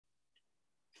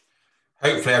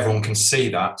Hopefully everyone can see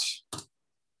that.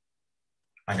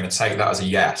 I'm going to take that as a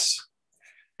yes.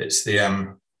 It's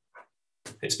the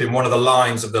it's been one of the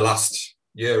lines of the last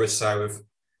year or so of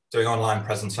doing online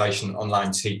presentation,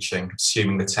 online teaching,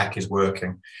 assuming the tech is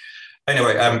working.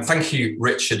 Anyway, thank you,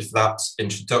 Richard, for that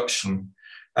introduction.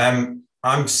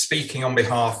 I'm speaking on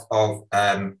behalf of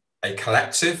a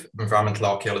collective of environmental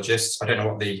archaeologists. I don't know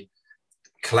what the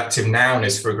collective noun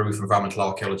is for a group of environmental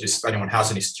archaeologists. If anyone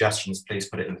has any suggestions, please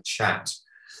put it in the chat.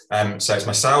 So it's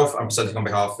myself. I'm presenting on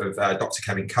behalf of Dr.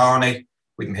 Kevin Carney,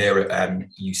 with him here at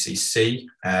UCC,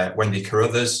 Wendy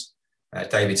Carruthers,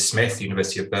 David Smith,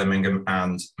 University of Birmingham,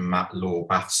 and Matt Law,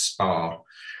 Bath Spa.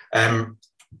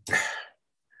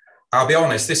 I'll be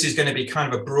honest, this is going to be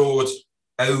kind of a broad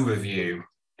overview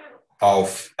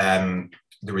of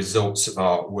the results of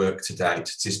our work to date.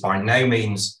 It is by no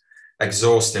means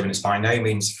exhaustive, and it's by no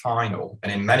means final.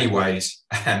 And in many ways,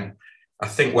 I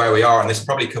think where we are, and this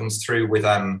probably comes through with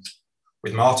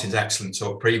Martin's excellent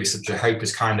talk previously, which I hope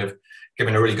has kind of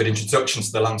given a really good introduction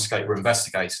to the landscape we're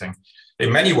investigating.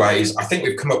 In many ways, I think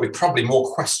we've come up with probably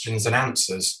more questions than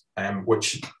answers,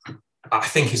 which I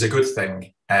think is a good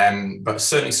thing. But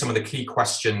certainly some of the key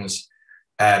questions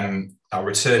I'll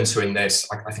return to in this,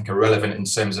 I think are relevant in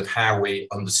terms of how we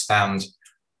understand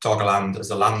Doggerland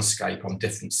as a landscape on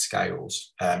different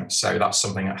scales. So that's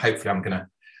something that hopefully I'm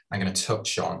going to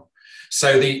touch on.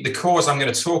 So the cores I'm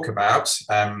going to talk about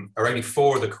are only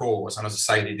 4 of the cores, and as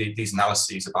I say, these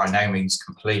analyses are by no means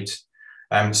complete.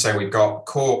 So we've got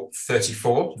core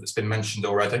 34 that's been mentioned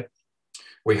already.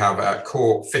 We have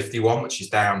core 51, which is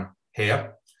down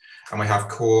here, and we have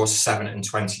core 7 and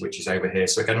 20, which is over here.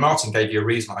 So again, Martin gave you a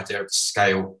reasonable idea of the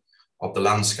scale of the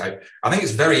landscape. I think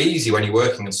it's very easy when you're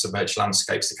working in submerged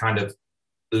landscapes to kind of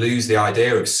lose the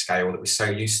idea of scale that we're so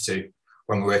used to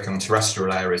when we're working on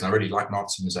terrestrial areas. And I really like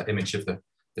Martin's image of the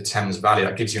Thames Valley.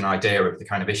 That gives you an idea of the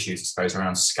kind of issues, I suppose,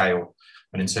 around scale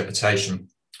and interpretation.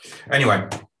 Anyway,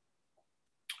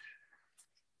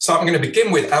 so I'm going to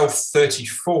begin with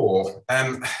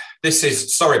L34. This is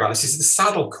the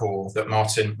saddle core that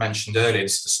Martin mentioned earlier.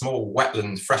 It's a small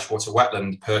wetland, freshwater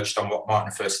wetland perched on what Martin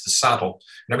refers to as saddle.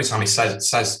 And every time he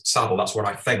says saddle, that's what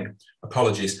I think.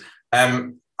 Apologies.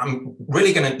 I'm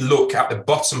really going to look at the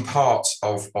bottom part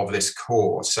of this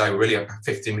core. So really a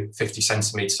 50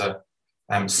 centimetre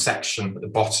section at the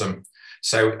bottom.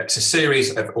 So it's a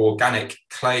series of organic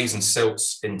clays and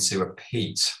silts into a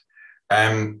peat.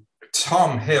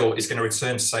 Tom Hill is going to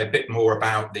return to say a bit more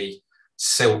about the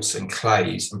silts and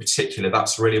clays. In particular,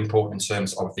 that's really important in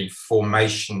terms of the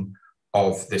formation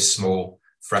of this small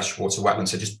freshwater wetland.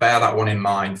 So just bear that one in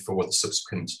mind for the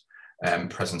subsequent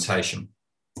presentation.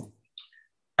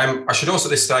 I should also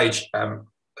at this stage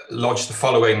lodge the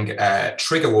following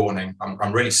trigger warning.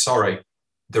 I'm really sorry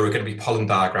there are going to be pollen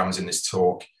diagrams in this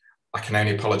talk. I can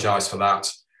only apologise for that.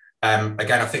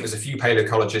 Again, I think there's a few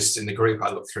paleoecologists in the group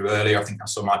I looked through earlier. I think I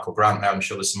saw Michael Grant there. I'm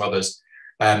sure there's some others.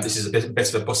 This is a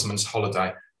bit of a busman's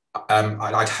holiday.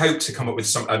 I'd hope to come up with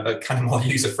a kind of more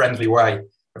user-friendly way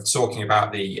of talking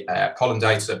about the pollen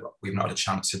data, but we've not had a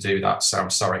chance to do that, so I'm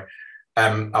sorry.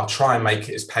 I'll try and make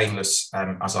it as painless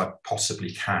as I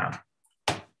possibly can.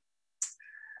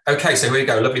 Okay, so here we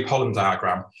go, lovely pollen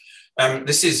diagram.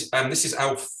 This is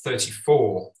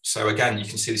L34. So again, you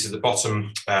can see this is the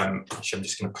bottom. Actually, I'm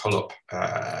just going to pull up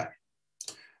a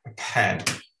pen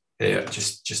here,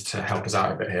 just to help us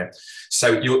out a bit here.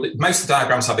 So most of the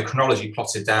diagrams have the chronology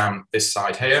plotted down this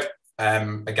side here.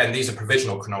 Again, these are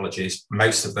provisional chronologies,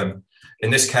 most of them. In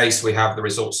this case, we have the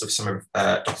results of some of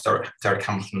Dr. Derek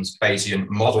Hamilton's Bayesian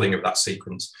modelling of that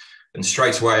sequence. And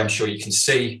straight away, I'm sure you can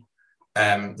see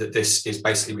that this is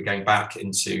basically we're going back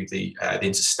into the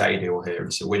interstadial here,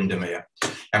 into Windermere.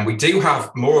 And we do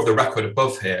have more of the record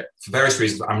above here. For various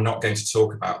reasons, I'm not going to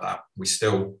talk about that. We're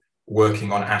still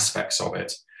working on aspects of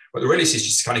it. But really, this is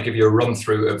just to kind of give you a run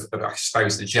through of, I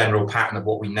suppose, the general pattern of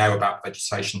what we know about the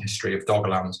vegetation history of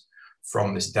Doggerland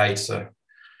from this data.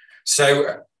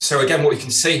 So again, what we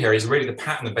can see here is really the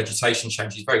pattern of vegetation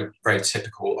change is very, very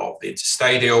typical of the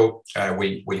interstadial.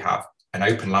 We have an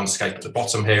open landscape at the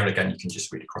bottom here. And again, you can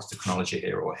just read across the chronology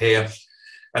here or here.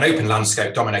 An open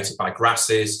landscape dominated by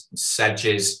grasses,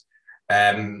 sedges,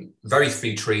 very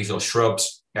few trees or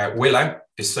shrubs. Willow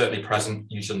is certainly present,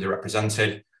 usually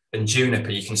underrepresented. And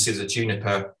juniper, you can see there's a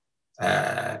juniper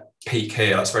peak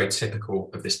here. That's very typical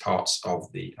of this part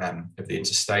of the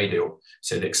interstadial.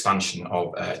 So the expansion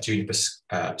of juniper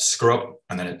scrub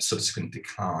and then a subsequent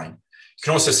decline. You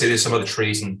can also see there's some other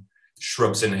trees and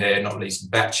shrubs in here, not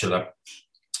least betula.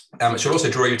 It should also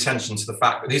draw your attention to the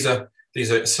fact that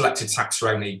these are selected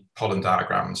taxa-only pollen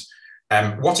diagrams.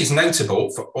 What is notable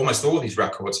for almost all these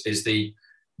records is the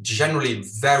generally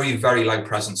very, very low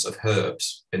presence of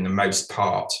herbs in the most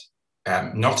part,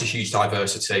 not a huge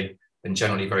diversity, and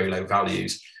generally very low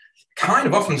values. Kind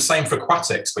of often the same for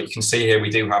aquatics, but you can see here we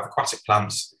do have aquatic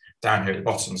plants down here at the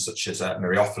bottom, such as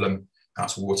myriophyllum,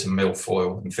 that's water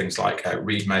milfoil, and things like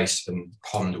reed mace and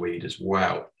pondweed as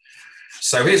well.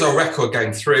 So here's our record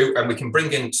going through, and we can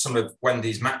bring in some of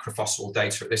Wendy's macrofossil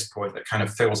data at this point that kind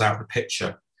of fills out the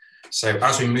picture. So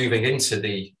as we're moving into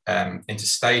the into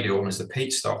stadial, as the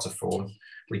peats start to form,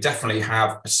 we definitely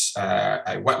have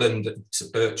a wetland, it's a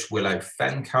birch, willow,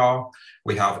 fen carr.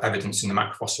 We have evidence in the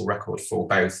macrofossil record for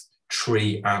both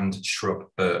tree and shrub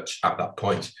birch at that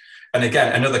point. And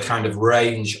again, another kind of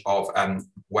range of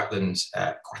wetland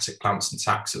aquatic plants and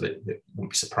taxa that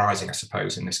wouldn't be surprising, I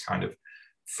suppose, in this kind of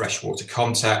freshwater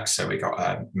context. So we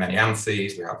got many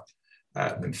anthes, we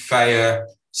have nymphaea,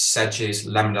 sedges,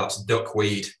 lemon, that's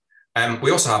duckweed.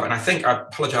 We also have, and I think, I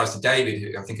apologise to David,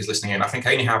 who I think is listening in, I think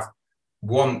I only have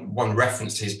one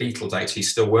reference to his beetle data.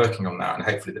 He's still working on that, and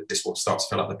hopefully that this will start to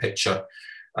fill out the picture.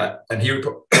 And he,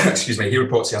 he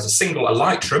reports he has a single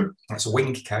elytrum, that's a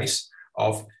wing case,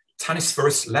 of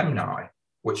Tannisphoros lemni,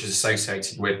 which is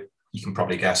associated with, you can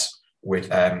probably guess, with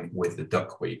the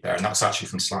duckweed there, and that's actually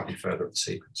from slightly further up the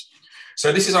sequence.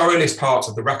 So this is our earliest part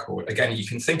of the record. Again, you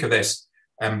can think of this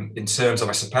in terms of,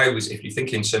 I suppose, if you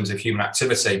think in terms of human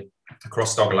activity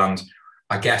across Doggerland,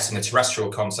 I guess in a terrestrial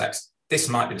context, this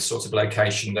might be the sort of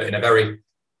location that in a very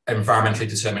environmentally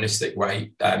deterministic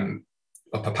way,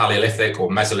 upper Paleolithic or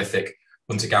Mesolithic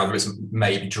hunter-gatherism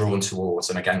may be drawn towards.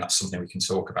 And again, that's something we can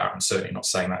talk about. I'm certainly not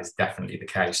saying that is definitely the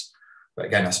case. But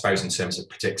again, I suppose in terms of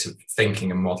predictive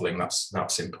thinking and modelling,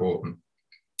 that's important.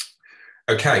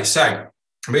 Okay, so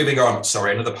moving on,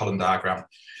 sorry, another pollen diagram.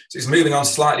 So it's moving on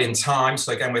slightly in time.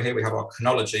 So again, we're here, we have our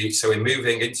chronology. So we're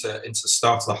moving into the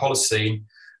start of the Holocene.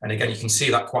 And again, you can see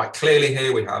that quite clearly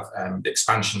here. We have the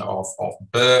expansion of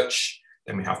birch,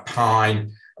 then we have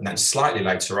pine, and then slightly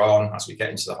later on, as we get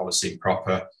into the Holocene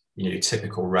proper, you know, your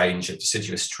typical range of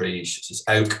deciduous trees, such as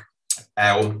oak,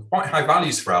 elm, quite high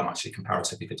values for elm, actually,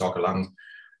 comparatively for Doggerland.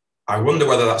 I wonder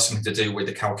whether that's something to do with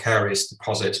the calcareous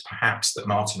deposits, perhaps, that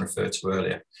Martin referred to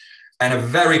earlier. And a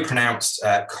very pronounced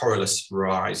corylus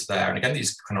rise there. And again,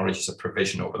 these chronologies are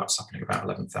provisional, but that's happening about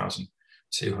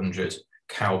 11,200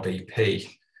 cal BP.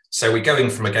 So we're going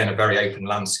from, again, a very open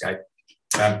landscape.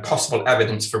 Possible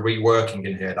evidence for reworking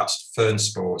in here, that's fern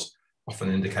spores, often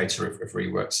an indicator of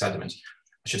reworked sediment.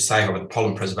 I should say, however, the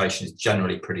pollen preservation is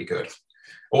generally pretty good.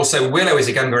 Also, willow is,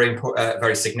 again,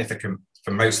 very significant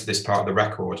for most of this part of the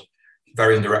record,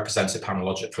 very underrepresented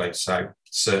panologically, so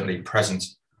certainly present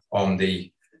on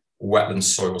the wetland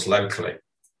soils locally.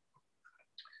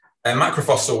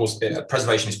 Macrofossils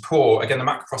preservation is poor. Again, the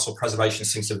macrofossil preservation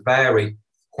seems to vary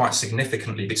quite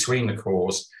significantly between the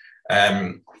cores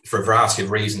for a variety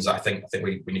of reasons. I think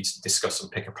we need to discuss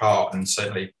and pick apart, and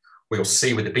certainly we'll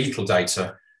see with the beetle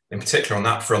data, in particular on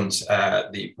that front,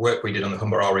 the work we did on the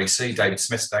Humber REC, David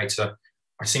Smith's data,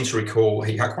 I seem to recall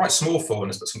he had quite small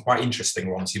faunas, but some quite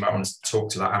interesting ones. You might want to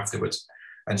talk to that afterwards.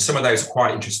 And some of those are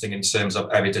quite interesting in terms of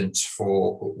evidence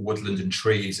for woodland and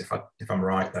trees, if I'm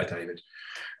right there, David.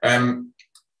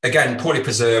 Again, poorly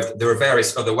preserved. There are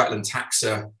various other wetland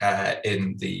taxa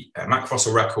in the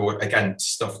macrofossil record. Again,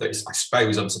 stuff that is, I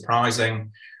suppose,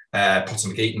 unsurprising.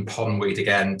 Potamogeton, pondweed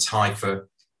again, typha,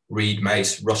 reed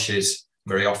mace, rushes,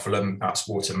 myriophyllum, that's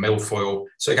water milfoil.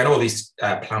 So again, all these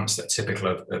plants that are typical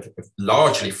of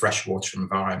largely freshwater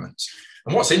environments.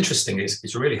 And what's interesting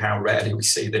is really how rarely we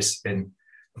see this in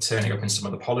turning up in some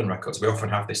of the pollen records. We often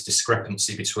have this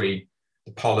discrepancy between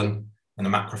the pollen and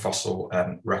the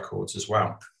macrofossil records as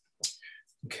well.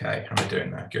 Okay, how am I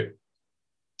doing there? Good.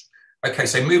 Okay,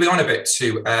 so moving on a bit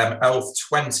to ELF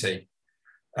 20.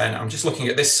 And I'm just looking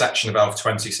at this section of ELF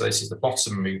 20. So this is the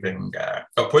bottom moving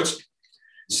upwards.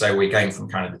 So we're going from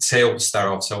kind of the till,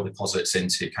 sterile till deposits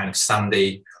into kind of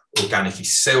sandy, organic-y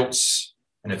silts,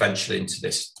 and eventually into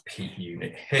this peat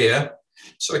unit here.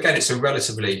 So again, it's a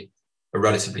relatively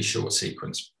short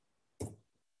sequence.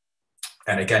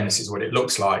 And again, this is what it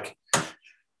looks like.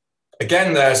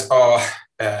 Again, there's our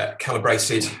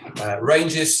calibrated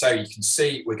ranges. So you can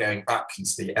see we're going back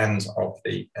into the end of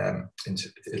the into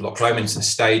Loch Lomond, into the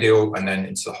stadial, and then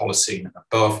into the Holocene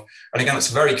above. And again,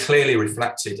 it's very clearly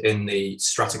reflected in the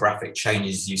stratigraphic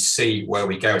changes you see, where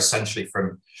we go essentially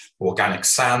from organic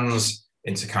sands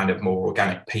into kind of more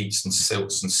organic peats and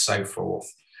silts and so forth.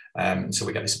 So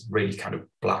we get this really kind of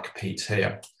black peat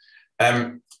here.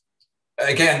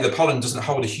 Again, the pollen doesn't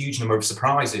hold a huge number of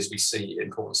surprises. We see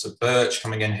importance of birch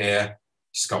coming in here,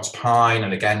 Scots pine,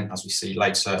 and again, as we see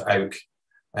later, oak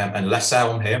and less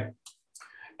elm here.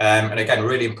 And again,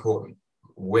 really important,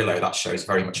 willow, that shows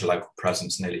very much a local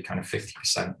presence, nearly kind of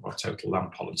 50% of our total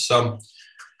land pollen sum.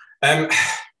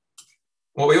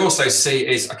 What we also see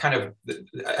is a kind of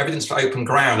evidence for open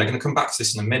ground. I'm going to come back to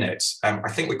this in a minute. I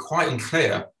think we're quite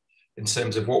unclear in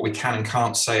terms of what we can and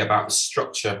can't say about the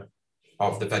structure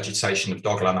of the vegetation of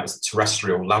Doggerland, that is the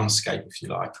terrestrial landscape, if you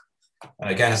like. And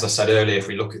again, as I said earlier, if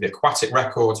we look at the aquatic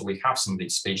records, we have some of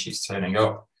these species turning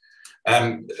up.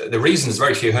 The reason there's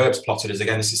very few herbs plotted is,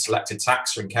 again, this is selected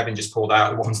taxa, and Kevin just pulled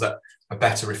out the ones that are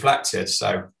better reflected.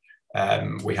 So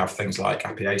we have things like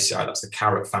Apiaceae, that's the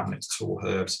carrot family, it's tall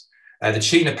herbs. The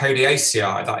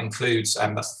Chenopodiaceae, that includes,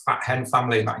 that's the fat hen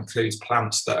family, and that includes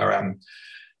plants that are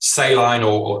saline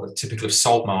or typical of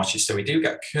salt marshes. So we do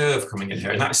get a curve coming in here,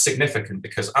 and that is significant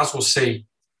because, as we'll see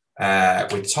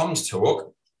with Tom's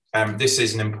talk, this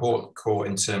is an important core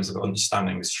in terms of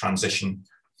understanding this transition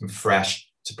from fresh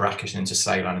to brackish and into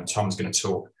saline, and Tom's going to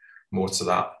talk more to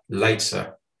that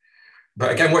later. But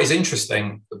again, what is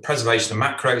interesting, the preservation of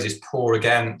macros is poor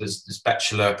again. There's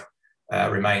Betula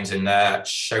remains in there.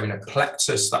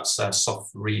 Schonoplectus, that's soft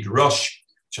reed rush,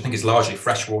 which I think is largely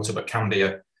freshwater, but can be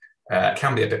a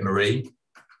bit marine.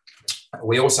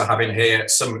 We also have in here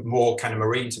some more kind of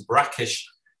marine to brackish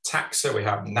taxa. We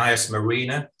have Nias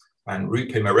marina and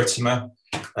Rupi maritima.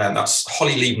 That's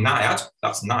holly-leaved naiad,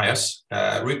 that's Nias.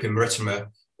 Rupi maritima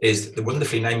is the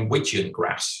wonderfully named Wigeon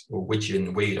grass, or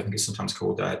Wigeon weed. I think it's sometimes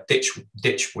called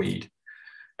ditch weed.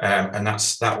 And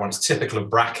that one's typical of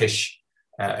brackish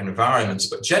environments.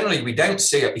 But generally, we don't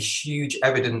see a huge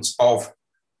evidence of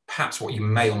perhaps what you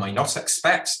may or may not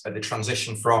expect at the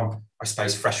transition from, I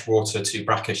suppose, freshwater to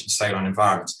brackish and saline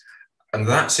environments. And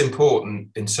that's important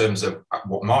in terms of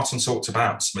what Martin talked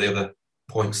about, some of the other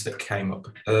points that came up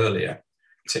earlier,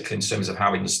 particularly in terms of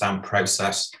how we understand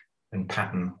process and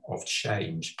pattern of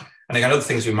change. And again, other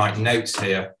things we might note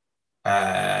here,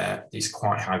 these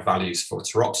quite high values for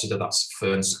Pteropsida, that's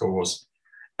fern scores.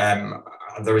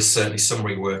 There is certainly some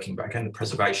reworking, but again, the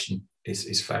preservation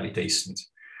is fairly decent.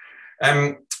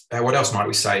 What else might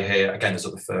we say here? Again, there's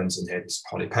other ferns in here. There's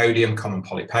Polypodium, common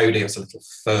Polypodium, it's a little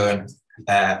fern,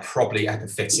 probably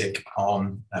epiphytic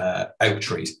on oak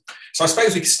trees. So I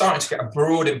suppose we're starting to get a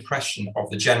broad impression of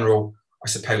the general, I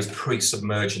suppose,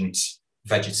 pre-submergent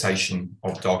vegetation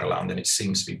of Doggerland, and it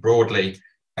seems to be broadly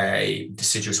a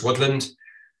deciduous woodland.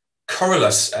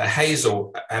 Corylus,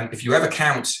 hazel, if you ever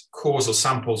count causal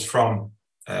samples from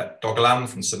Doggerland,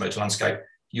 from the submerged landscape,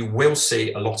 you will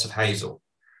see a lot of hazel.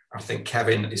 I think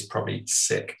Kevin is probably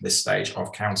sick at this stage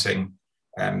of counting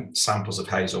samples of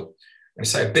hazel. I'm going to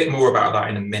say a bit more about that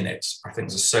in a minute. I think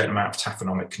there's a certain amount of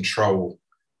taphonomic control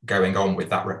going on with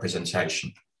that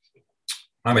representation.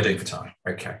 How am I doing for time?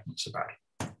 Okay, not so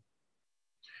bad.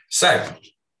 So,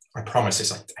 I promise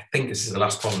this, I think this is the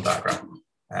last pollen diagram.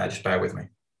 Just bear with me.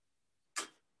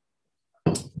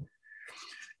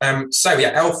 So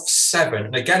yeah, ELF7,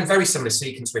 and again, very similar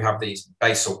sequence. We have these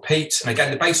basal peats, and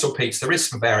again, the basal peats, there is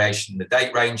some variation in the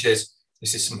date ranges.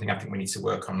 This is something I think we need to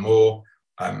work on more.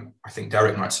 I think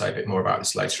Derek might say a bit more about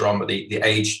this later on, but the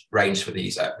age range for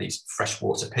these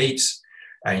freshwater peats,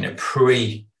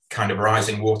 pre kind of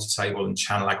rising water table and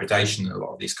channel aggradation in a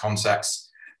lot of these contexts.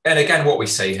 And again, what we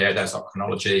see here, there's our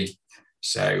chronology.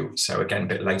 So again, a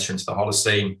bit later into the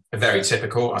Holocene, very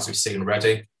typical, as we've seen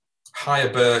already. Higher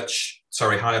oak,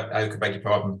 I beg your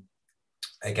pardon.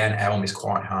 Again, elm is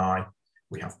quite high.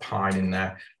 We have pine in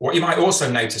there. What you might also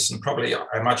notice, and probably I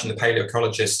imagine the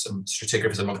paleoecologists and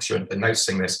stratigraphers amongst you are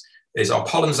noticing this, is our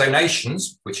pollen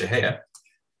zonations, which are here,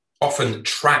 often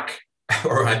track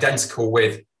or are identical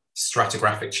with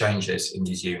stratigraphic changes in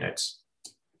these units.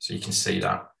 So you can see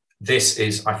that. This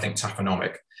is, I think,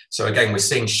 taphonomic. So again, we're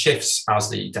seeing shifts as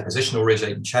the depositional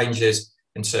regime changes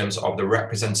in terms of the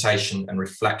representation and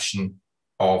reflection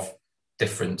of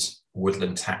different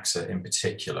woodland taxa in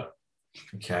particular.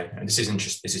 Okay, and this is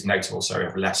interesting. This is notable. So we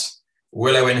have less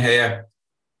willow in here.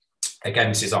 Again,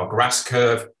 this is our grass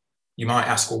curve. You might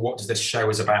ask, well, what does this show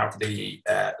us about the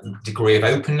degree of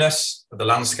openness of the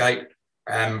landscape?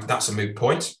 That's a moot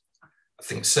point. I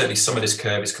think certainly some of this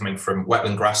curve is coming from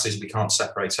wetland grasses. We can't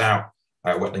separate out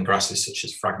wetland grasses such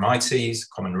as Phragmites,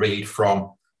 common reed,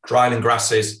 from dryland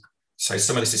grasses. So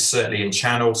some of this is certainly in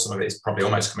channel. Some of it is probably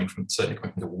almost coming from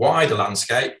the wider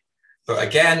landscape. But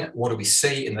again, what do we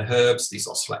see in the herbs? These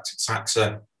are selected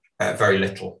taxa, very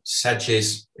little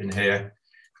sedges in here.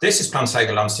 This is Plantega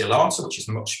lanceolata, which is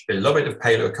much beloved of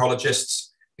paleoecologists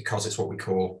because it's what we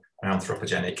call an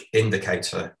anthropogenic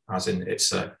indicator, as in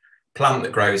it's a plant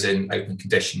that grows in open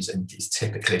conditions and is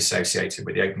typically associated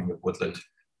with the opening of woodland,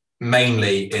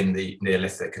 mainly in the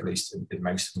Neolithic, at least in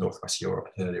most of Northwest Europe,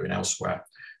 earlier and elsewhere.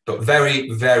 but very,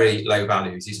 very low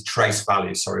values. These are trace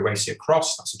values. Sorry, when you see a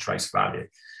cross, that's a trace value.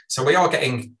 So we are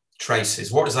getting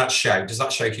traces. What does that show? Does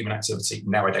that show human activity?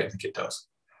 No, I don't think it does.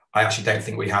 I actually don't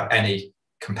think we have any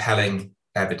compelling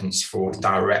evidence for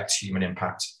direct human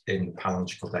impact in the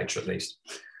paleontological data, at least.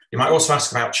 You might also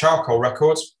ask about charcoal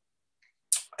records.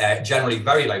 Generally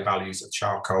very low values of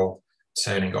charcoal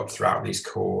turning up throughout these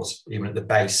cores, even at the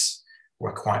base,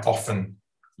 where quite often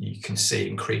you can see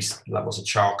increased levels of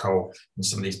charcoal in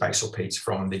some of these basal peats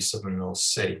from the southern North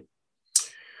Sea.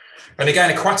 And again,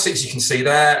 aquatics, you can see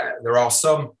there are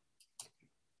some,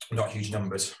 not huge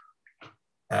numbers.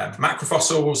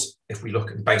 Macrofossils, if we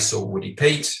look at the basal woody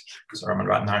peat, so I'm at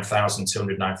about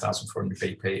 9,200, 9,400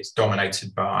 BP, it's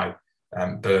dominated by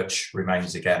birch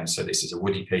remains again. So this is a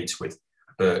woody peat with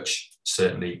birch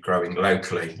certainly growing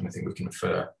locally, and I think we can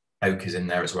infer oak is in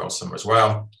there as well, summer as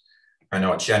well. And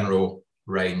our general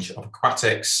range of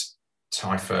aquatics,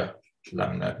 Typha,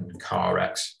 Lemna, and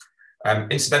Carex.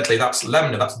 Incidentally, that's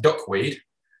Lemna, that's duckweed.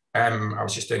 I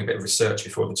was just doing a bit of research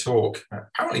before the talk.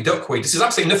 Apparently duckweed, this has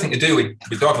absolutely nothing to do with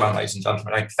Doggerland, ladies and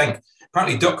gentlemen, I don't think.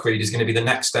 Apparently duckweed is going to be the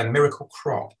next miracle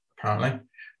crop, apparently.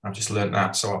 I've just learned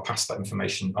that, so I'll pass that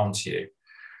information on to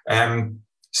you.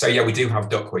 So yeah, we do have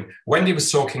duckweed. Wendy was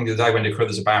talking the other day, Wendy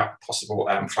Crothers, about possible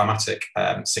climatic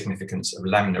significance of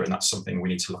Lemna, and that's something we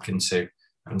need to look into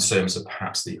in terms of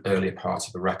perhaps the earlier part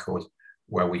of the record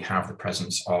where we have the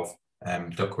presence of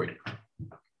duckweed.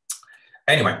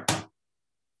 Anyway,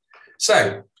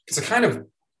 so to kind of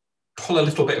pull a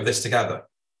little bit of this together,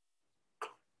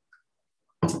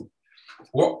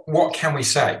 what can we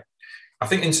say? I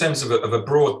think in terms of a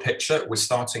broad picture, we're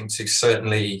starting to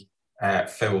certainly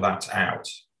fill that out.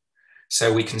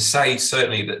 So we can say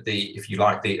certainly that if you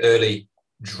like, the early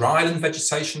dryland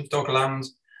vegetation of Doggerland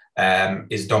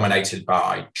is dominated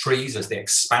by trees as they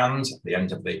expand at the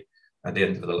end of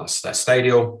the last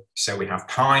stadial. So we have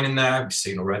pine in there, we've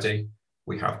seen already.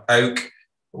 We have oak,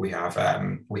 we have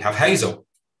hazel.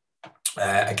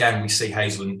 Again, we see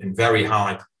hazel in very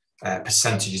high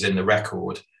percentages in the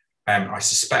record. I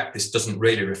suspect this doesn't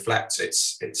really reflect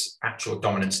its actual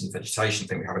dominance in the vegetation. I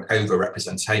think we have an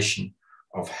over-representation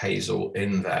of hazel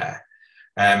in there.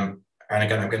 And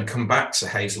again, I'm going to come back to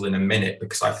hazel in a minute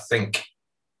because I think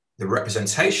the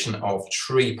representation of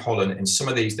tree pollen in some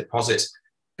of these deposits,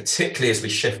 particularly as we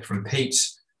shift from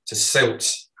peats to silt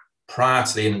prior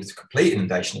to the complete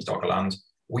inundation of Doggerland,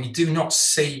 we do not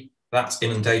see that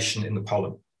inundation in the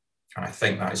pollen. And I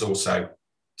think that is also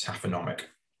taphonomic.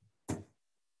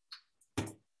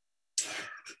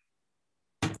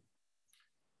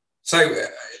 So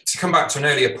to come back to an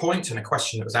earlier point and a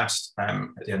question that was asked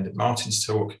at the end of Martin's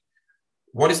talk,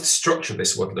 what is the structure of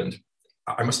this woodland?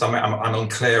 I must admit, I'm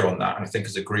unclear on that. And I think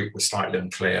as a group, we're slightly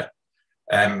unclear.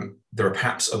 There are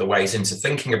perhaps other ways into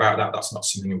thinking about that. That's not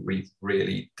something we've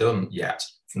really done yet.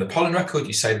 From the pollen record, we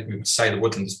would say the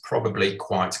woodland is probably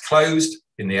quite closed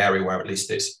in the area where at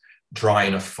least it's dry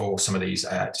enough for some of these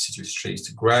deciduous trees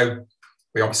to grow.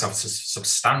 We obviously have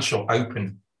substantial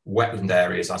open wetland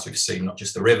areas, as we've seen, not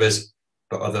just the rivers,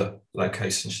 but other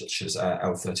locations such as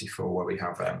L34, where we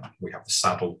have the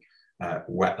saddle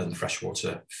wetland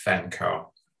freshwater fen carr,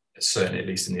 certainly at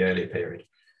least in the earlier period.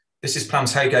 This is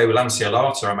Plantago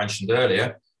lanceolata I mentioned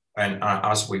earlier, and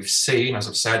as we've seen, as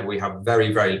I've said, we have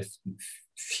very, very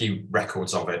few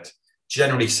records of it,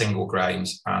 generally single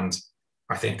grains, and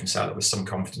I think I can say that with some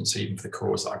confidence, even for the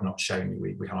cores that I've not shown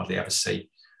you, we hardly ever see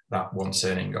that one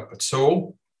turning up at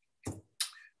all.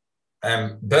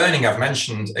 Burning, I've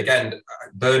mentioned, again,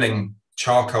 burning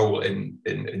charcoal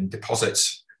in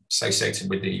deposits associated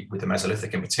with the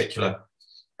Mesolithic in particular,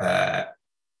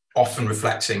 often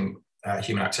reflecting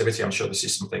human activity. I'm sure this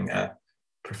is something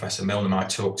Professor Milner might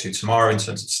talk to tomorrow in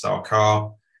terms of star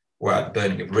car, where the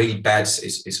burning of reed beds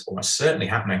is almost certainly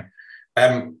happening.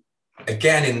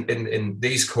 Again, in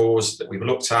these cores that we've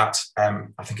looked at,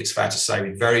 I think it's fair to say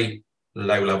with very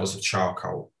low levels of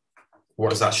charcoal. What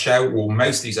does that show? Well,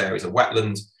 most of these areas are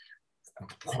wetland,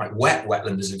 quite wet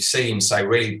wetland, as we've seen. So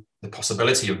really the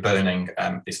possibility of burning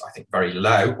is, I think, very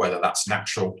low, whether that's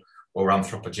natural or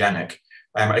anthropogenic.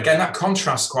 Again, that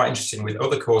contrasts quite interesting with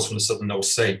other cores from the southern North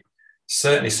Sea.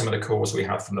 Certainly some of the cores we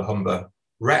had from the Humber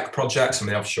Wreck project, some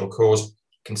of the offshore cores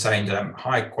contained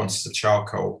high quantities of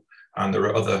charcoal. And there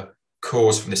are other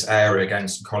cores from this area. Again,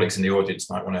 some colleagues in the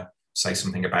audience might want to say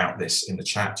something about this in the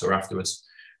chat or afterwards.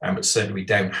 But certainly we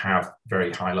don't have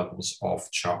very high levels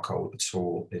of charcoal at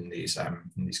all in these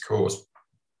cores.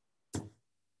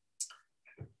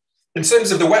 In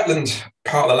terms of the wetland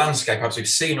part of the landscape, as we've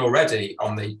seen already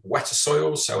on the wetter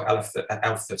soils, so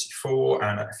L34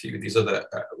 and a few of these other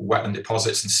wetland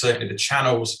deposits, and certainly the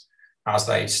channels as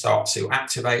they start to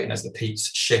activate and as the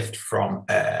peats shift from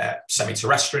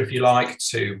semi-terrestrial, if you like,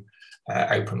 to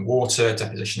open water,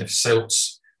 deposition of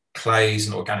silts, clays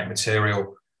and organic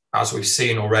material. As we've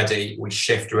seen already, we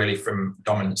shift really from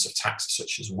dominance of taxa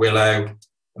such as willow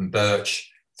and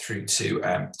birch through to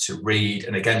reed.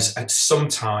 And again,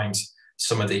 sometimes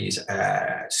some of these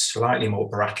slightly more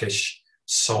brackish,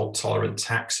 salt-tolerant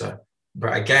taxa.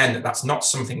 But again, that's not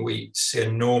something we see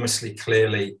enormously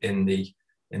clearly in the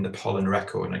pollen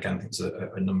record. And again, I think there's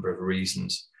a number of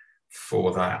reasons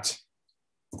for that.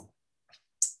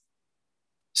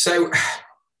 So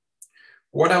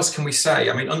what else can we say?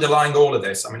 I mean, underlying all of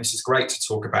this, I mean, this is great to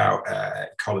talk about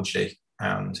ecology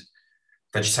and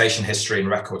vegetation history and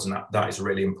records, and that is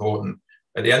really important.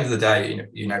 At the end of the day,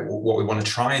 you know, what we want to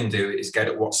try and do is get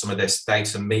at what some of this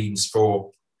data means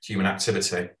for human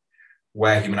activity,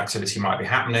 where human activity might be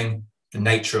happening, the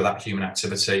nature of that human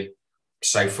activity,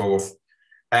 so forth.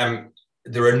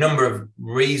 There are a number of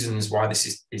reasons why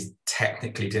this is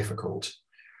technically difficult,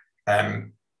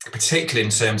 particularly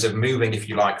in terms of moving, if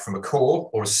you like, from a core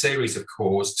or a series of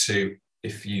cores to,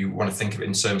 if you want to think of it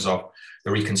in terms of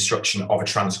the reconstruction of a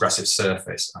transgressive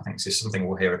surface. I think this is something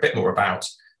we'll hear a bit more about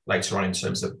later on in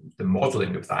terms of the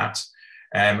modelling of that.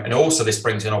 And also this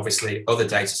brings in obviously other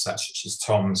data sets such as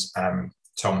Tom's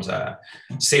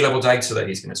sea level data that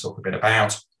he's going to talk a bit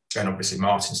about, and obviously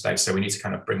Martin's data. So we need to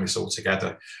kind of bring this all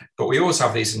together. But we also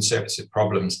have these interpretive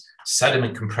problems.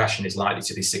 Sediment compression is likely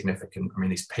to be significant. I mean,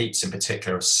 these peats in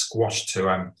particular are squashed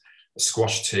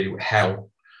to hell,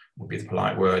 would be the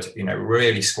polite word, you know,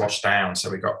 really squashed down.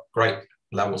 So we've got great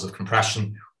levels of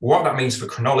compression. What that means for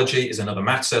chronology is another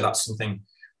matter. That's something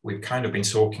we've kind of been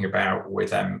talking about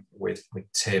with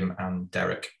Tim and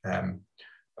Derek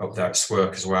up there at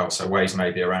SWERC as well. So ways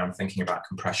maybe around thinking about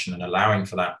compression and allowing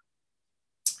for that.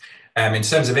 In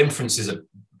terms of inferences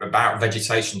about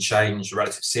vegetation change,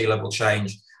 relative sea level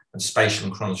change, and spatial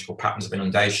and chronological patterns of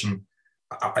inundation,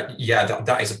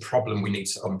 that is a problem we need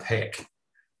to unpick.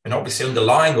 And obviously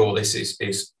underlying all this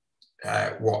is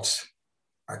what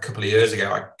a couple of years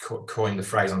ago I coined the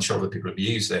phrase, I'm sure other people have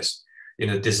used this, you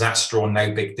know, disaster or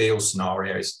no big deal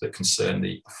scenarios that concern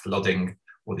the flooding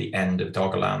or the end of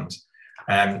Doggerland.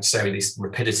 So this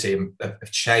rapidity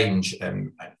of change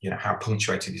and, you know, how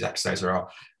punctuated these episodes are.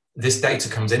 This data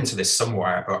comes into this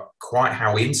somewhere, but quite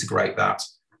how we integrate that,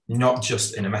 not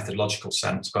just in a methodological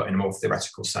sense, but in a more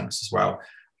theoretical sense as well,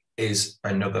 is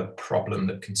another problem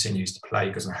that continues to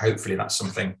plague us. And hopefully that's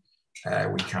something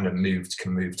we kind of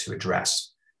can move to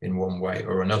address in one way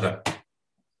or another.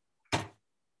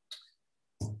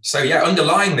 So yeah,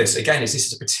 underlying this, again, this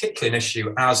is particularly an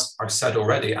issue, as I've said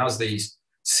already, as these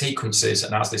sequences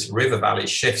and as this river valley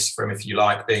shifts from, if you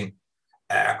like, being,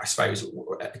 I suppose,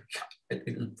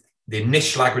 the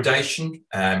initial aggradation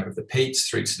of the peats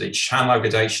through to the channel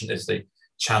aggradation as the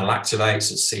channel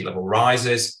activates, as sea level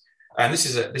rises. And this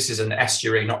is an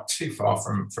estuary not too far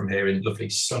from here in lovely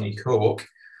sunny Cork.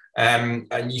 And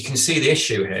you can see the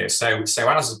issue here. So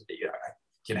as,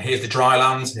 you know, here's the dry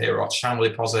land, here are our channel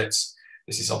deposits.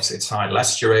 This is obviously a tidal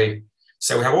estuary.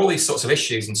 So we have all these sorts of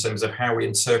issues in terms of how we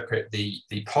interpret the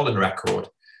pollen record,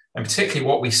 and particularly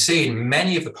what we see in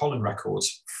many of the pollen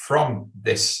records from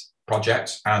this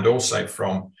project and also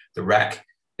from the REC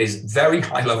is very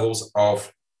high levels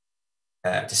of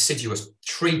deciduous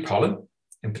tree pollen,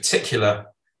 in particular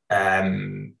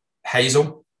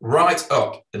hazel, right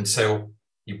up until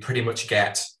you pretty much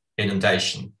get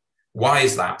inundation. Why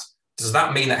is that? Does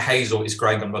that mean that hazel is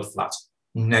growing on mudflats?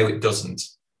 No, it doesn't.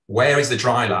 Where is the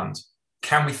dry land?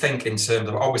 Can we think in terms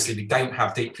of, obviously we don't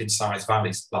have deeply incised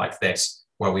valleys like this,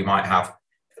 where we might have,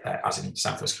 as in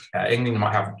southwest England, we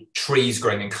might have trees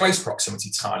growing in close proximity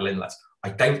to tidal inlets. I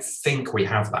don't think we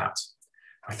have that.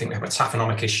 I think we have a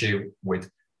taphonomic issue with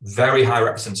very high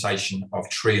representation of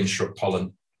tree and shrub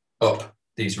pollen up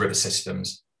these river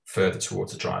systems further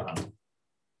towards the dry land.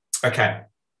 Okay,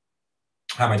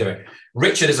 how am I doing?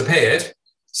 Richard has appeared,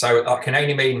 so that can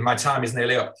only mean my time is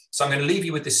nearly up. So I'm going to leave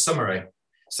you with this summary.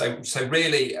 So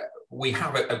really, we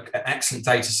have an excellent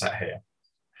data set here,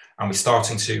 and we're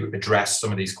starting to address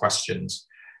some of these questions.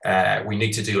 We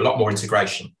need to do a lot more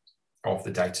integration of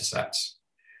the data sets.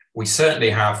 We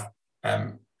certainly have,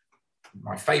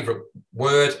 my favourite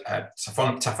word,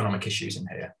 taphonomic issues in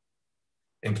here.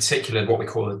 In particular, what we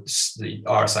call the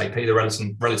RSAP,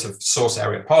 the relative source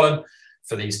area pollen,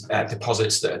 for these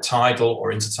deposits that are tidal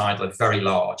or intertidal are very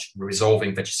large,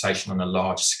 resolving vegetation on a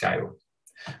large scale.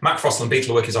 Macrofossil and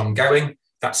beetle work is ongoing.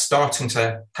 That's starting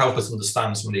to help us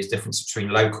understand some of these differences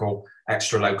between local,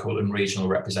 extra-local and regional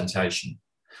representation.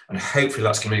 And hopefully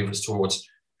that's going to move us towards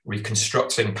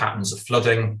reconstructing patterns of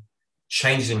flooding,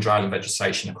 changes in dryland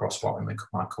vegetation across what we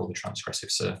might call the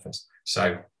transgressive surface.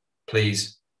 So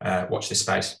please watch this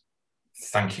space.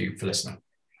 Thank you for listening.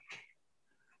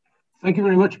 Thank you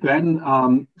very much, Ben.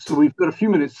 So we've got a few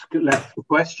minutes left for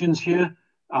questions here.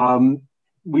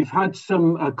 We've had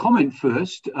some comment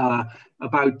first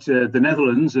about the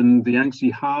Netherlands and the Yangtze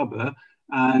Harbour,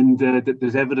 and that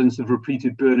there's evidence of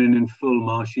repeated burning in full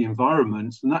marshy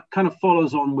environments. And that kind of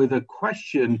follows on with a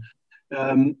question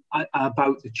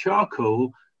about the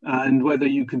charcoal and whether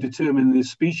you can determine the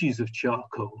species of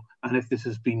charcoal and if this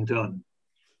has been done.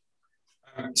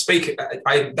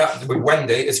 With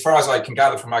Wendy, as far as I can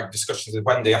gather from my discussions with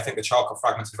Wendy, I think the charcoal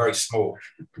fragments are very small,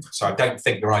 so I don't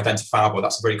think they're identifiable.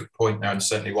 That's a very good point there, and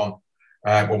certainly one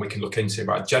we can look into.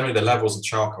 But generally, the levels of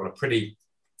charcoal are pretty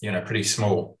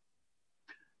small.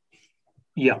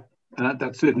 Yeah,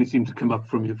 that certainly seemed to come up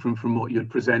from what you had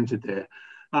presented there.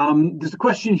 There's a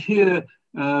question here.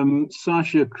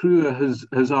 Sasha Kruger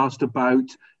has asked about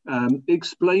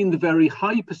explain the very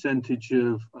high percentage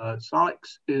of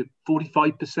sites,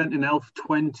 45% in ELF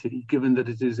 20, given that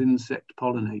it is insect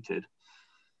pollinated.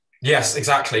 Yes,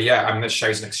 exactly. Yeah, I mean, this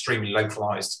shows an extremely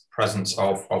localized presence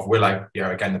of willow.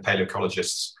 Again, the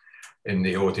paleoecologists in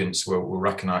the audience will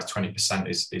recognise 20%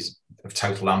 is of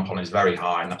total land pollen is very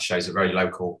high, and that shows a very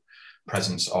local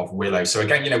presence of willow. So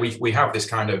again, we have this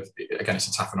kind of, again, it's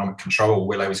a taphonomic control.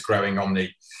 Willow is growing on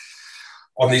these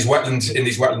wetlands, in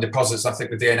these wetland deposits. I think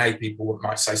the DNA people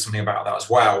might say something about that as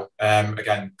well.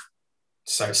 Again,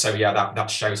 so yeah, that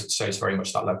shows very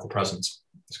much that local presence.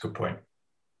 It's a good point.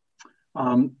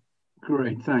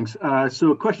 Great, thanks.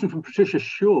 So a question from Patricia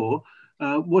Shaw.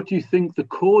 What do you think the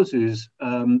cause is,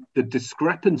 the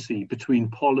discrepancy between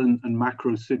pollen and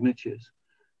macro signatures?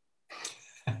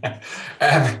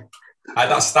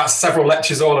 That's several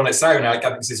lectures all on its own. I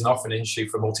think this is often an issue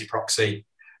for multi-proxy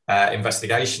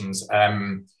investigations.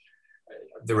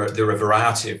 There are a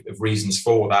variety of reasons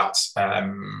for that,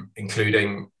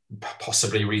 including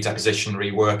possibly redeposition,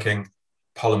 reworking,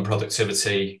 pollen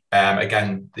productivity.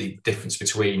 Again, the difference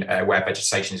between where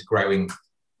vegetation is growing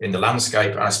in the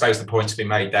landscape. And I suppose the point to be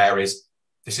made there is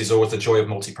this is always the joy of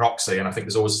multi-proxy. And I think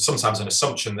there's always sometimes an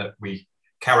assumption that we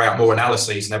carry out more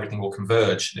analyses and everything will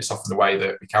converge. And it's often the way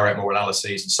that we carry out more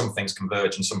analyses and some things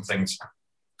converge and some things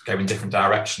go in different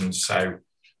directions. So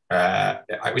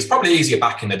it was probably easier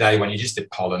back in the day when you just did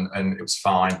pollen and it was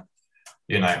fine,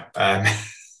 Yeah.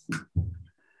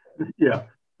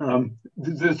 So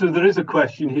there is a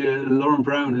question here Lauren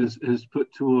Brown has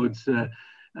put towards the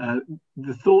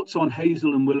thoughts on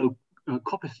hazel and willow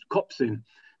copsing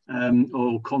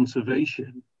or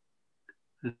conservation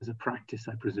as a practice,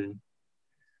 I presume.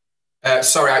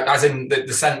 Sorry, as in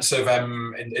the sense of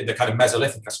in the kind of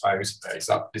Mesolithic, I suppose. Is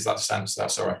that the sense there?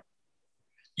 Sorry.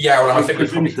 Yeah, well, I think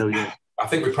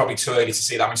we're probably too early to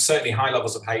see that. I mean, certainly high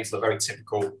levels of hazel are very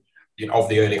typical of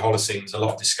the early Holocene. A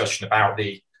lot of discussion about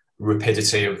the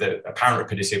apparent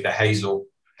rapidity of the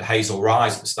hazel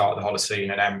rise at the start of the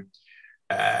Holocene, and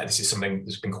this is something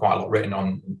there's been quite a lot written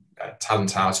on.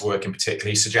 Talentau's work in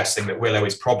particular, suggesting that willow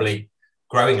is probably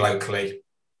growing locally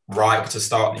right to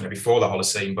start, before the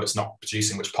Holocene, but it's not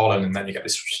producing much pollen, and then you get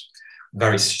this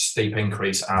very steep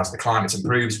increase as the climate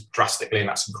improves drastically, and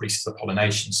that increases the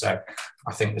pollination. So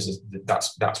I think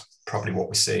that's probably what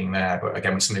we're seeing there. But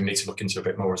again, it's something we need to look into a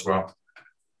bit more as well.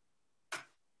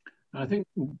 I think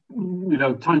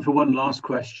time for one last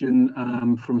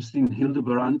question from Stine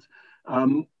Hildebrandt.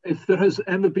 If there has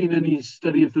ever been any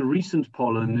study of the recent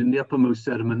pollen in the uppermost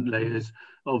sediment layers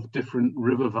of different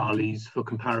river valleys for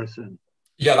comparison?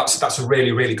 Yeah, that's a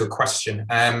really, really good question.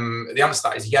 The answer to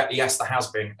that is yes, there has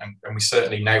been, and we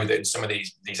certainly know that in some of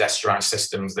these estuarine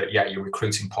systems that you're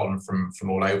recruiting pollen from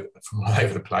all over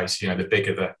the place. The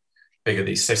bigger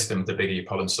these systems, the bigger your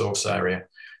pollen source area.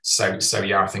 So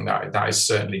yeah, I think that is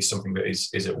certainly something that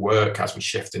is at work as we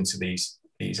shift into these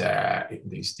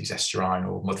estuarine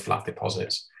or mudflat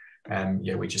deposits.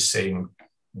 We're seeing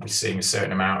a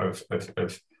certain amount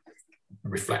of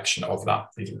reflection of that,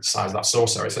 the size of that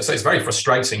source area. So it's very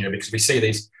frustrating, because we see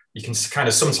these. You can kind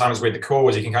of sometimes with the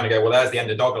cores, you can kind of go, well, there's the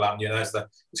end of Doggerland.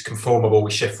 It's conformable.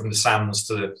 We shift from the sands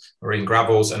to the marine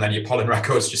gravels, and then your pollen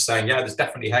records just saying, yeah, there's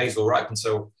definitely hazel right up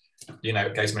until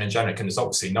Gazeman and Genic, and there's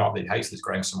obviously not. The hazel is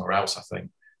growing somewhere else, I think.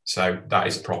 So that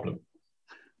is a problem.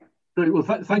 Great. Well,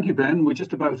 thank you, Ben. We're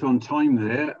just about on time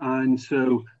there, and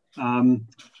so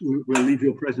we'll leave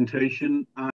your presentation.